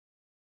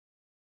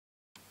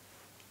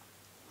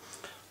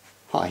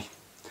Hi,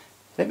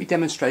 let me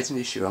demonstrate an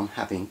issue I'm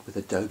having with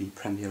Adobe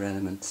Premiere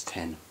Elements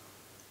 10.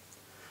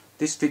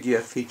 This video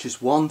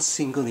features one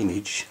single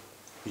image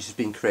which has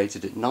been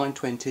created at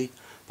 920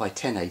 by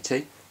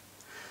 1080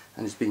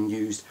 and has been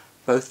used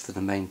both for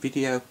the main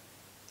video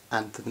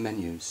and for the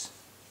menus.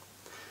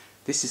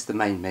 This is the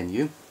main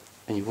menu,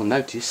 and you will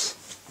notice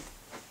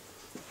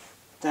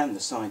down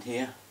the side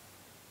here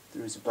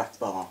there is a black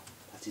bar.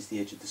 That is the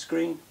edge of the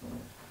screen,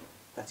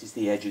 that is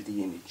the edge of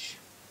the image.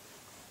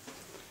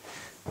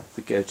 If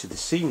we go to the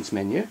scenes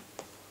menu,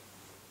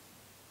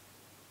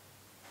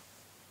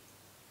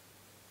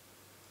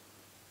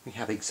 we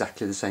have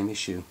exactly the same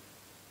issue.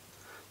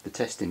 The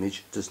test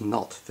image does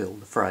not fill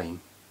the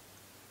frame.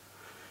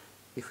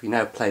 If we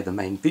now play the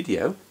main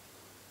video,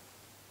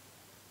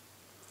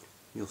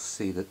 you'll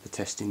see that the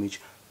test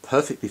image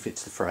perfectly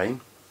fits the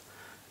frame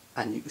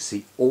and you can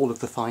see all of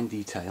the fine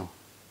detail.